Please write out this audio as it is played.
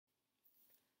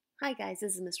Hi guys,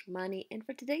 this is Ms. Romani, and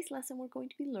for today's lesson we're going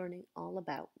to be learning all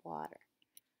about water.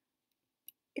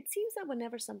 It seems that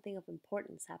whenever something of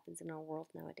importance happens in our world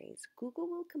nowadays, Google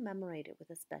will commemorate it with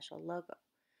a special logo.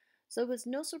 So it was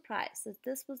no surprise that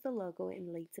this was the logo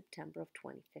in late September of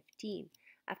 2015,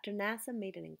 after NASA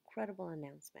made an incredible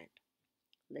announcement.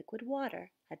 Liquid water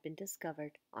had been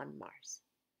discovered on Mars.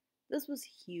 This was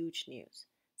huge news.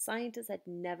 Scientists had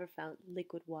never found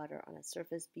liquid water on a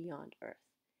surface beyond Earth.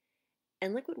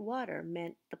 And liquid water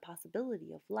meant the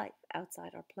possibility of life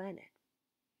outside our planet.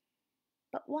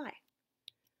 But why?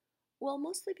 Well,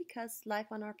 mostly because life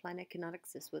on our planet cannot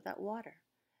exist without water.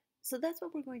 So that's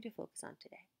what we're going to focus on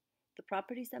today. The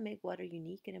properties that make water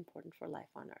unique and important for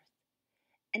life on Earth.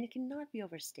 And it cannot be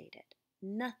overstated.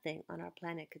 Nothing on our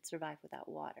planet could survive without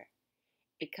water.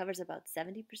 It covers about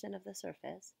 70% of the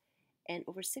surface, and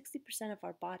over 60% of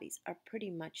our bodies are pretty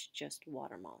much just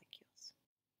water molecules.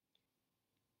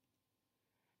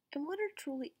 And water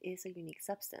truly is a unique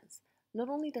substance. Not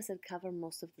only does it cover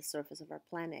most of the surface of our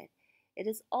planet, it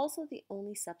is also the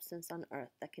only substance on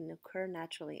Earth that can occur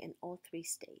naturally in all three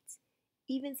states,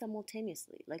 even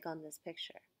simultaneously, like on this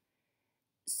picture.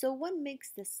 So what makes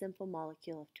this simple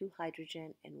molecule of 2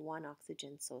 hydrogen and 1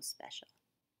 oxygen so special?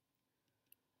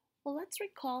 Well, let's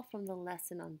recall from the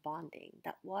lesson on bonding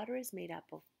that water is made up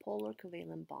of polar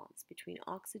covalent bonds between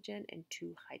oxygen and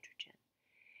 2 hydrogen,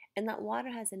 and that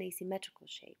water has an asymmetrical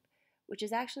shape, which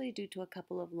is actually due to a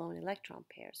couple of lone electron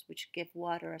pairs, which give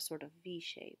water a sort of V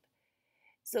shape.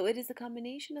 So it is the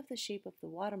combination of the shape of the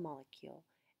water molecule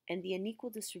and the unequal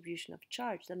distribution of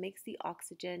charge that makes the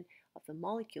oxygen of the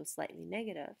molecule slightly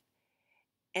negative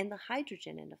and the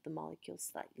hydrogen end of the molecule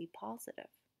slightly positive.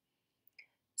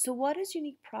 So water's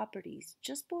unique properties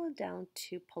just boil down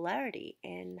to polarity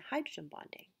and hydrogen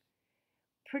bonding.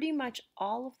 Pretty much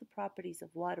all of the properties of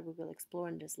water we will explore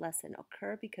in this lesson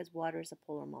occur because water is a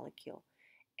polar molecule,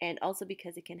 and also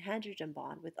because it can hydrogen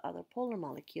bond with other polar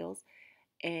molecules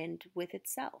and with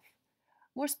itself.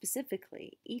 More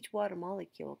specifically, each water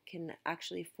molecule can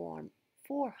actually form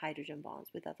 4 hydrogen bonds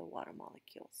with other water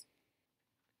molecules.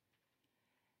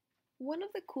 One of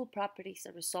the cool properties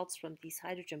that results from these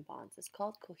hydrogen bonds is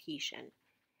called cohesion.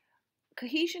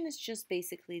 Cohesion is just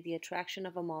basically the attraction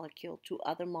of a molecule to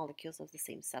other molecules of the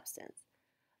same substance.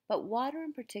 But water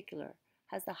in particular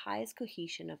has the highest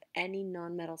cohesion of any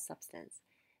nonmetal substance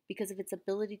because of its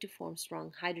ability to form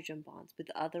strong hydrogen bonds with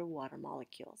other water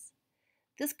molecules.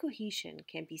 This cohesion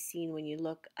can be seen when you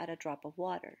look at a drop of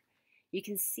water. You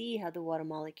can see how the water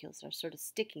molecules are sort of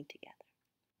sticking together.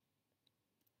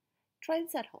 Try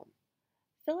this at home.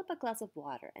 Fill up a glass of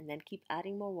water and then keep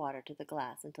adding more water to the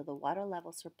glass until the water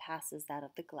level surpasses that of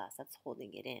the glass that's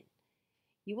holding it in.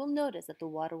 You will notice that the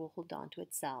water will hold on to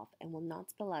itself and will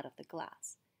not spill out of the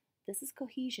glass. This is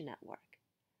cohesion at work.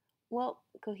 Well,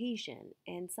 cohesion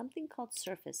and something called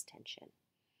surface tension.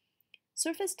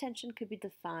 Surface tension could be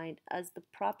defined as the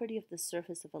property of the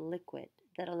surface of a liquid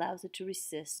that allows it to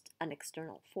resist an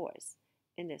external force,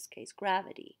 in this case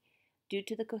gravity, due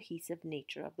to the cohesive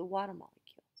nature of the water molecules.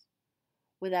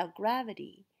 Without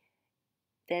gravity,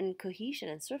 then cohesion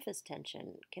and surface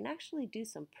tension can actually do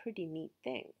some pretty neat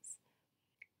things.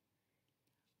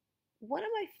 One of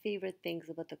my favorite things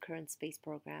about the current space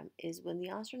program is when the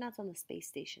astronauts on the space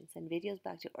station send videos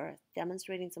back to Earth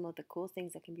demonstrating some of the cool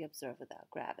things that can be observed without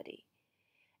gravity.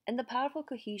 And the powerful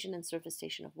cohesion and surface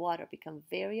tension of water become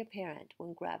very apparent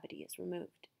when gravity is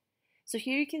removed. So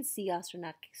here you can see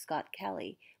astronaut Scott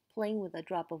Kelly playing with a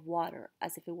drop of water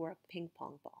as if it were a ping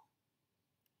pong ball.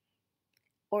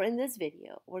 Or in this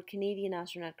video, where Canadian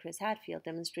astronaut Chris Hadfield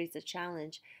demonstrates the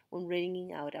challenge when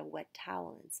wringing out a wet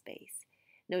towel in space.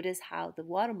 Notice how the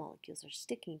water molecules are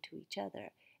sticking to each other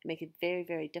and make it very,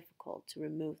 very difficult to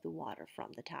remove the water from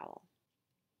the towel.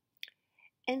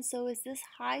 And so it's this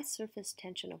high surface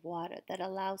tension of water that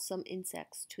allows some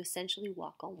insects to essentially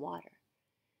walk on water.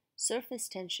 Surface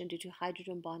tension due to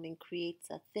hydrogen bonding creates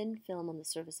a thin film on the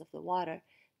surface of the water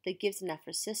that gives enough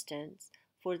resistance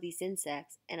for these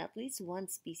insects and at least one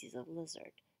species of lizard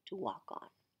to walk on.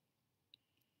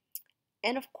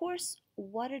 And of course,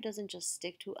 water doesn't just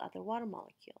stick to other water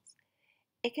molecules.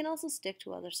 It can also stick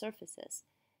to other surfaces.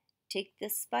 Take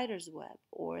this spider's web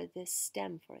or this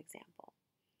stem, for example.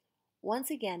 Once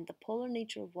again, the polar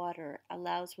nature of water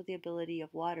allows for the ability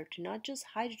of water to not just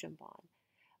hydrogen bond,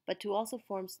 but to also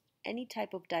form any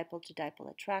type of dipole-to-dipole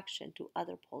attraction to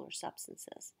other polar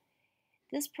substances.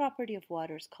 This property of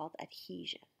water is called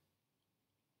adhesion.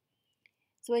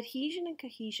 So adhesion and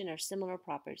cohesion are similar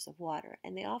properties of water,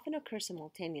 and they often occur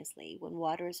simultaneously when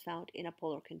water is found in a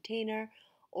polar container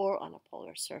or on a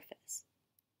polar surface.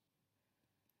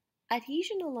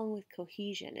 Adhesion along with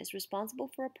cohesion is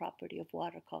responsible for a property of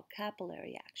water called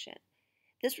capillary action.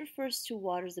 This refers to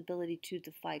water's ability to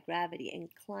defy gravity and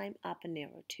climb up a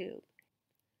narrow tube.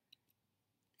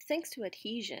 Thanks to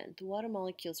adhesion, the water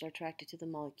molecules are attracted to the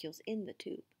molecules in the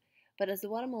tube. But as the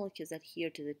water molecules adhere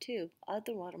to the tube,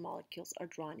 other water molecules are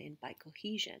drawn in by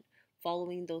cohesion,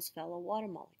 following those fellow water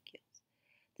molecules.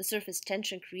 The surface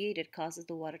tension created causes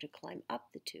the water to climb up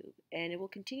the tube, and it will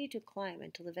continue to climb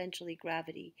until eventually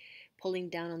gravity, pulling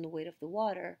down on the weight of the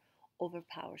water,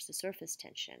 overpowers the surface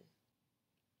tension.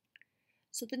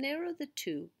 So the narrower the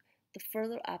tube, the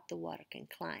further up the water can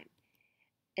climb.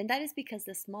 And that is because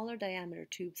the smaller diameter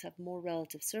tubes have more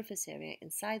relative surface area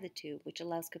inside the tube, which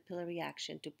allows capillary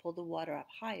action to pull the water up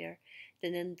higher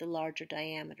than in the larger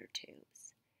diameter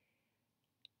tubes.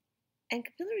 And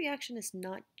capillary action is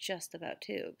not just about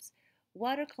tubes.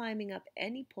 Water climbing up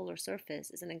any polar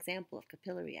surface is an example of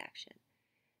capillary action.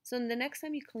 So the next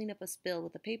time you clean up a spill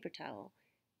with a paper towel,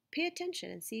 pay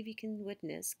attention and see if you can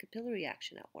witness capillary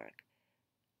action at work.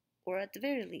 Or at the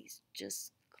very least,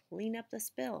 just clean up the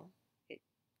spill.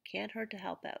 Can't hurt to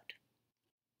help out.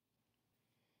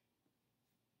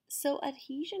 So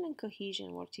adhesion and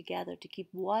cohesion work together to keep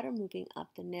water moving up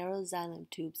the narrow xylem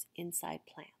tubes inside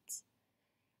plants.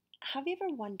 Have you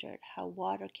ever wondered how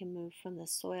water can move from the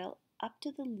soil up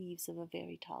to the leaves of a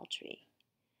very tall tree?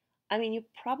 I mean, you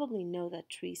probably know that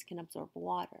trees can absorb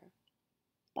water,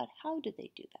 but how do they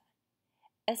do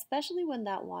that? Especially when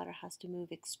that water has to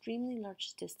move extremely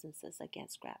large distances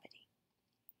against gravity.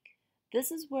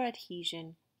 This is where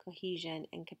adhesion, cohesion,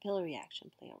 and capillary action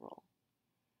play a role.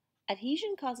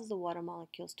 Adhesion causes the water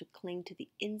molecules to cling to the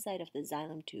inside of the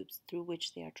xylem tubes through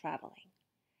which they are traveling.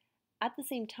 At the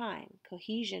same time,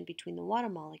 cohesion between the water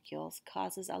molecules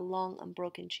causes a long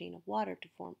unbroken chain of water to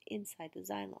form inside the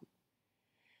xylem.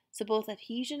 So both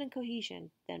adhesion and cohesion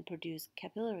then produce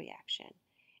capillary action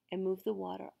and move the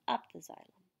water up the xylem.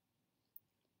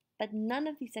 But none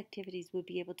of these activities would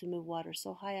be able to move water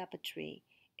so high up a tree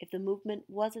if the movement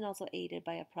wasn't also aided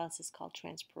by a process called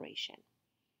transpiration.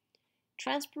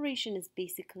 Transpiration is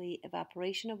basically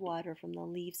evaporation of water from the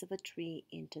leaves of a tree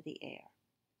into the air.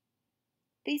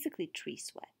 Basically tree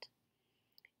sweat.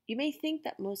 You may think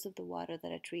that most of the water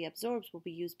that a tree absorbs will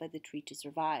be used by the tree to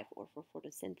survive or for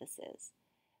photosynthesis,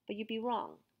 but you'd be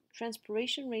wrong.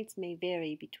 Transpiration rates may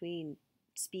vary between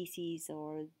species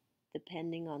or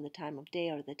depending on the time of day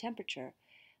or the temperature,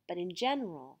 but in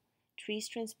general, trees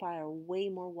transpire way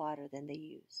more water than they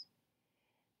use.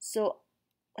 So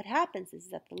what happens is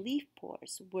that the leaf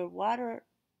pores, where water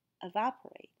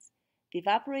evaporates, the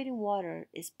evaporating water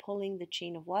is pulling the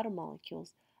chain of water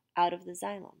molecules out of the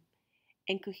xylem.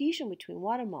 And cohesion between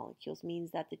water molecules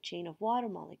means that the chain of water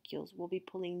molecules will be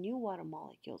pulling new water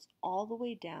molecules all the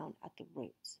way down at the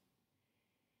roots.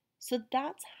 So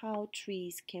that's how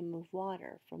trees can move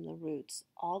water from the roots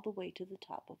all the way to the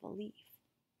top of a leaf.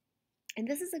 And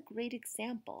this is a great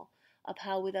example of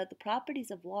how without the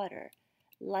properties of water,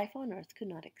 life on Earth could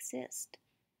not exist.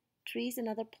 Trees and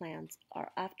other plants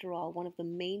are, after all, one of the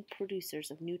main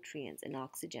producers of nutrients and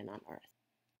oxygen on Earth.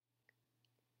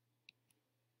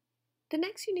 The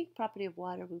next unique property of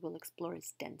water we will explore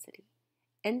is density,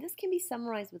 and this can be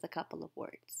summarized with a couple of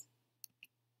words.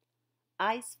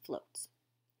 Ice floats.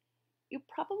 You're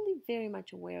probably very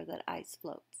much aware that ice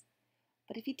floats,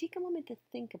 but if you take a moment to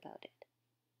think about it,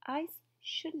 ice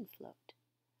shouldn't float,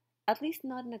 at least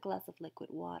not in a glass of liquid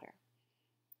water.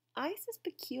 Ice is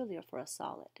peculiar for a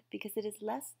solid because it is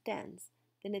less dense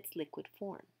than its liquid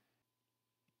form.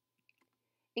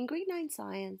 In grade 9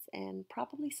 science and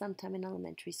probably sometime in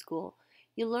elementary school,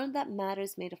 you learned that matter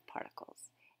is made of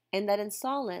particles, and that in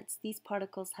solids, these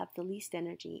particles have the least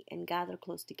energy and gather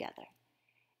close together,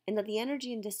 and that the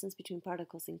energy and distance between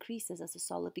particles increases as a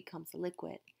solid becomes a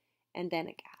liquid, and then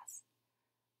a gas.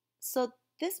 So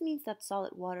this means that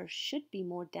solid water should be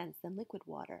more dense than liquid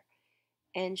water,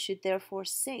 and should therefore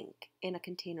sink in a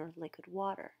container of liquid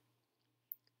water.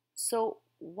 So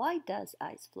why does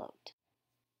ice float?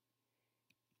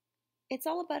 It's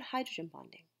all about hydrogen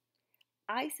bonding.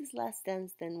 Ice is less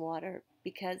dense than water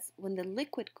because when the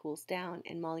liquid cools down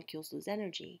and molecules lose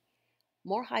energy,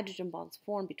 more hydrogen bonds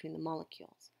form between the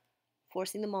molecules,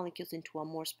 forcing the molecules into a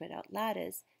more spread out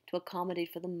lattice to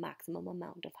accommodate for the maximum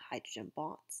amount of hydrogen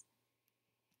bonds.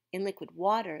 In liquid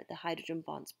water, the hydrogen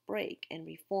bonds break and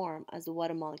reform as the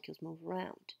water molecules move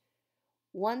around.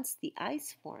 Once the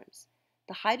ice forms,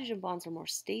 the hydrogen bonds are more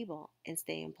stable and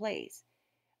stay in place,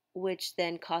 which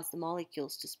then cause the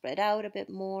molecules to spread out a bit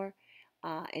more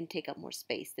and take up more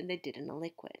space than they did in a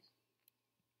liquid.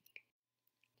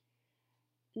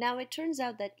 Now, it turns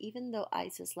out that even though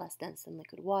ice is less dense than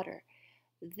liquid water,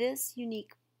 this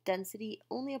unique density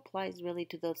only applies really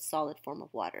to the solid form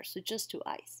of water, so just to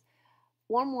ice.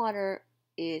 Warm water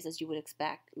is, as you would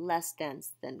expect, less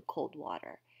dense than cold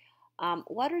water.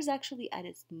 Water is actually at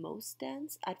its most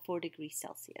dense at 4 degrees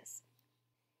Celsius.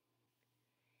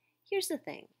 Here's the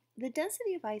thing. The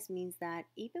density of ice means that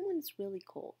even when it's really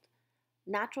cold,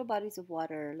 natural bodies of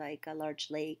water like a large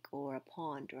lake or a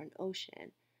pond or an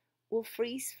ocean will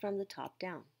freeze from the top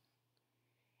down.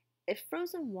 If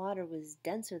frozen water was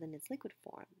denser than its liquid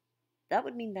form, that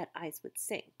would mean that ice would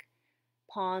sink.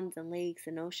 Ponds and lakes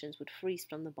and oceans would freeze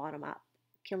from the bottom up,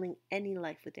 killing any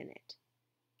life within it.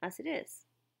 As it is,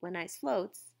 when ice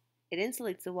floats, it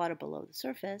insulates the water below the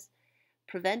surface,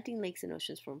 preventing lakes and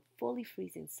oceans from fully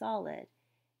freezing solid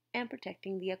and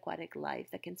protecting the aquatic life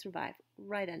that can survive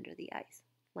right under the ice,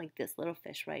 like this little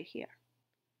fish right here.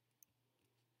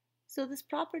 So this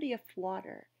property of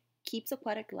water keeps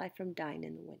aquatic life from dying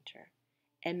in the winter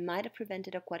and might have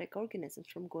prevented aquatic organisms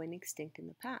from going extinct in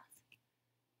the past.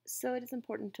 So it is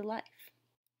important to life.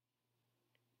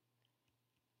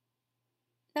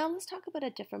 Now let's talk about a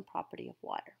different property of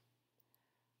water.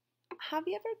 Have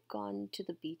you ever gone to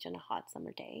the beach on a hot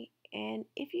summer day? And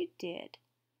if you did,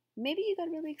 maybe you got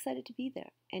really excited to be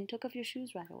there and took off your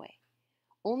shoes right away,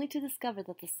 only to discover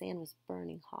that the sand was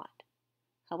burning hot.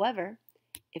 However,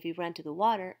 if you ran to the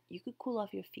water, you could cool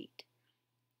off your feet.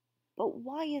 But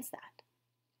why is that?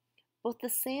 Both the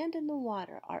sand and the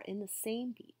water are in the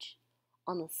same beach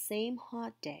on the same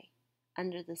hot day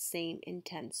under the same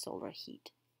intense solar heat.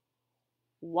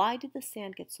 Why did the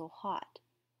sand get so hot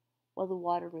while the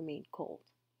water remained cold?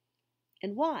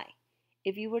 And why,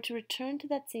 if you were to return to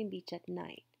that same beach at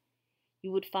night,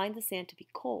 you would find the sand to be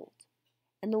cold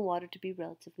and the water to be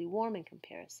relatively warm in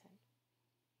comparison?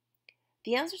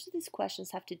 The answers to these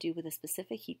questions have to do with the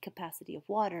specific heat capacity of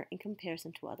water in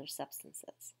comparison to other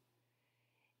substances.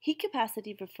 Heat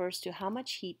capacity refers to how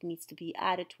much heat needs to be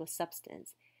added to a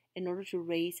substance in order to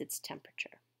raise its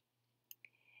temperature.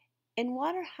 And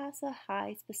water has a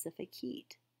high specific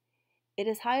heat. It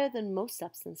is higher than most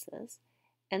substances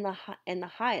and the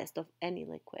highest of any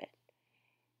liquid.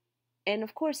 And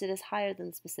of course, it is higher than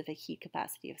the specific heat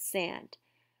capacity of sand,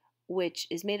 which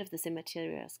is made of the same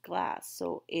material as glass,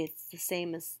 so it's the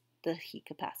same as the heat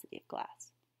capacity of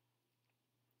glass.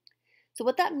 So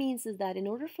what that means is that in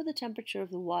order for the temperature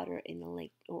of the water in a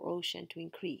lake or ocean to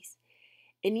increase,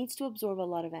 it needs to absorb a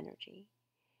lot of energy.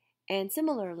 And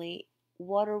similarly,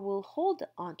 water will hold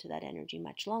onto that energy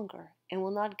much longer and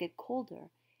will not get colder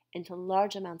until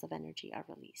large amounts of energy are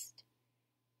released.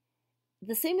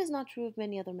 The same is not true of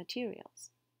many other materials,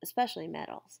 especially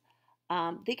metals.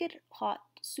 They get hot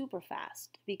super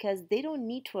fast because they don't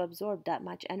need to absorb that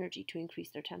much energy to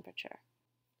increase their temperature.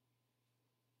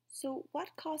 So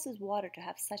what causes water to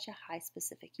have such a high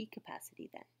specific heat capacity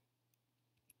then?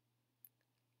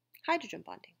 Hydrogen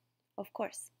bonding, of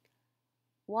course.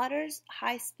 Water's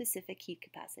high specific heat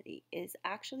capacity is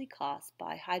actually caused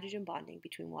by hydrogen bonding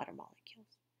between water molecules.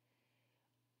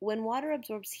 When water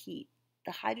absorbs heat,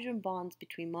 the hydrogen bonds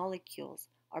between molecules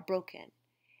are broken,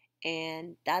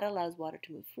 and that allows water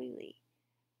to move freely.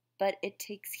 But it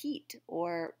takes heat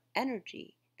or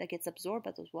energy that gets absorbed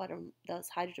by those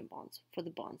hydrogen bonds for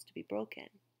the bonds to be broken.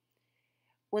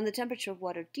 When the temperature of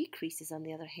water decreases, on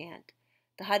the other hand,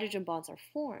 the hydrogen bonds are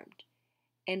formed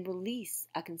and release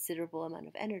a considerable amount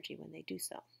of energy when they do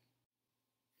so.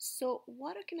 So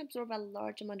water can absorb a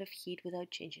large amount of heat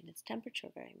without changing its temperature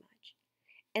very much.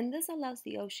 And this allows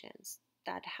the oceans,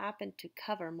 that happen to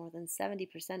cover more than 70%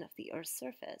 of the Earth's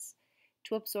surface,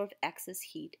 to absorb excess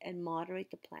heat and moderate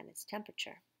the planet's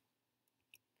temperature,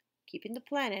 keeping the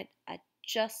planet at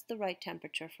just the right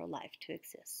temperature for life to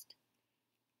exist.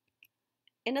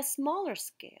 In a smaller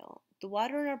scale, the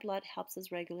water in our blood helps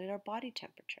us regulate our body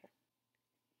temperature.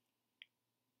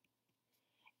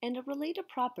 And a related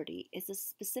property is the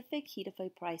specific heat of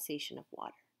vaporization of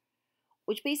water,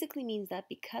 which basically means that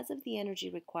because of the energy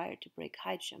required to break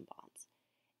hydrogen bonds,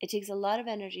 it takes a lot of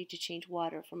energy to change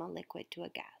water from a liquid to a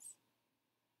gas.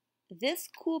 This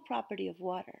cool property of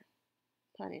water,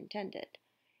 pun intended,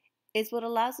 is what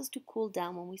allows us to cool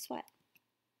down when we sweat.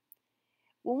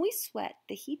 When we sweat,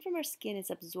 the heat from our skin is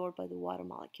absorbed by the water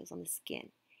molecules on the skin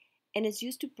and is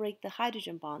used to break the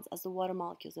hydrogen bonds as the water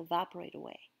molecules evaporate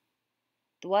away.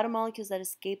 The water molecules that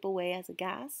escape away as a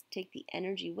gas take the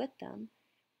energy with them,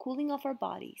 cooling off our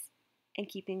bodies and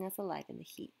keeping us alive in the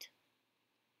heat.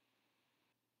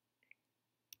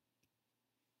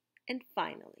 And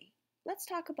finally, let's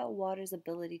talk about water's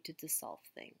ability to dissolve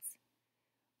things.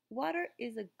 Water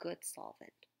is a good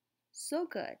solvent. So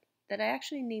good that I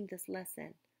actually named this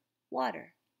lesson,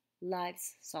 Water,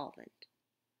 Life's Solvent.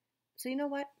 So you know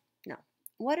what? No,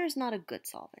 water is not a good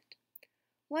solvent.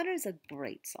 Water is a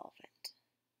great solvent.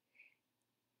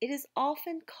 It is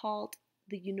often called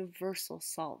the universal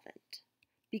solvent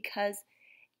because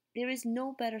there is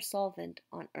no better solvent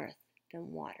on earth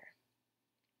than water.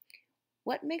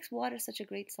 What makes water such a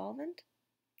great solvent?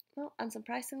 Well,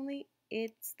 unsurprisingly,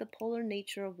 it's the polar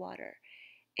nature of water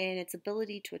and its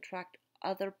ability to attract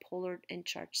other polar and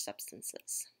charged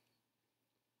substances.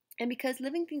 And because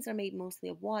living things are made mostly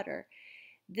of water,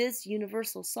 this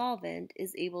universal solvent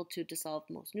is able to dissolve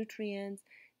most nutrients,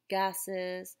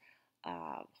 gases,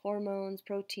 hormones,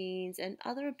 proteins, and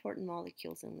other important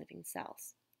molecules in living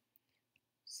cells.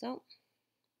 So,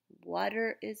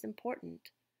 water is important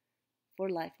for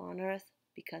life on Earth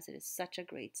because it is such a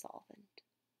great solvent.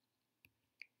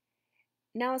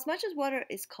 Now, as much as water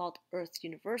is called Earth's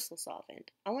universal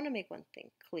solvent, I want to make one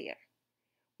thing clear.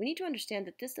 We need to understand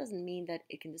that this doesn't mean that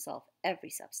it can dissolve every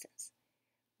substance.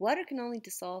 Water can only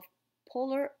dissolve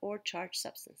polar or charged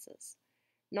substances.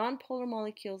 Non-polar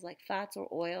molecules like fats or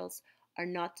oils are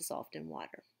not dissolved in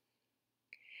water.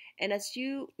 And as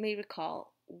you may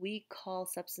recall, we call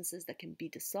substances that can be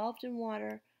dissolved in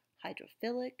water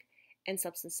hydrophilic and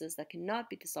substances that cannot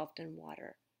be dissolved in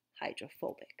water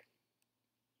hydrophobic.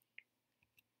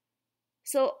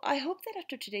 So I hope that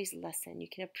after today's lesson, you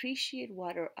can appreciate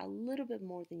water a little bit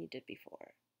more than you did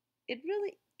before. It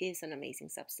really is an amazing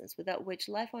substance without which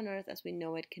life on Earth as we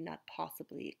know it cannot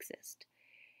possibly exist.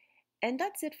 And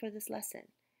that's it for this lesson.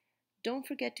 Don't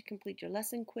forget to complete your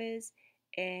lesson quiz,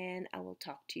 and I will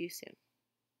talk to you soon.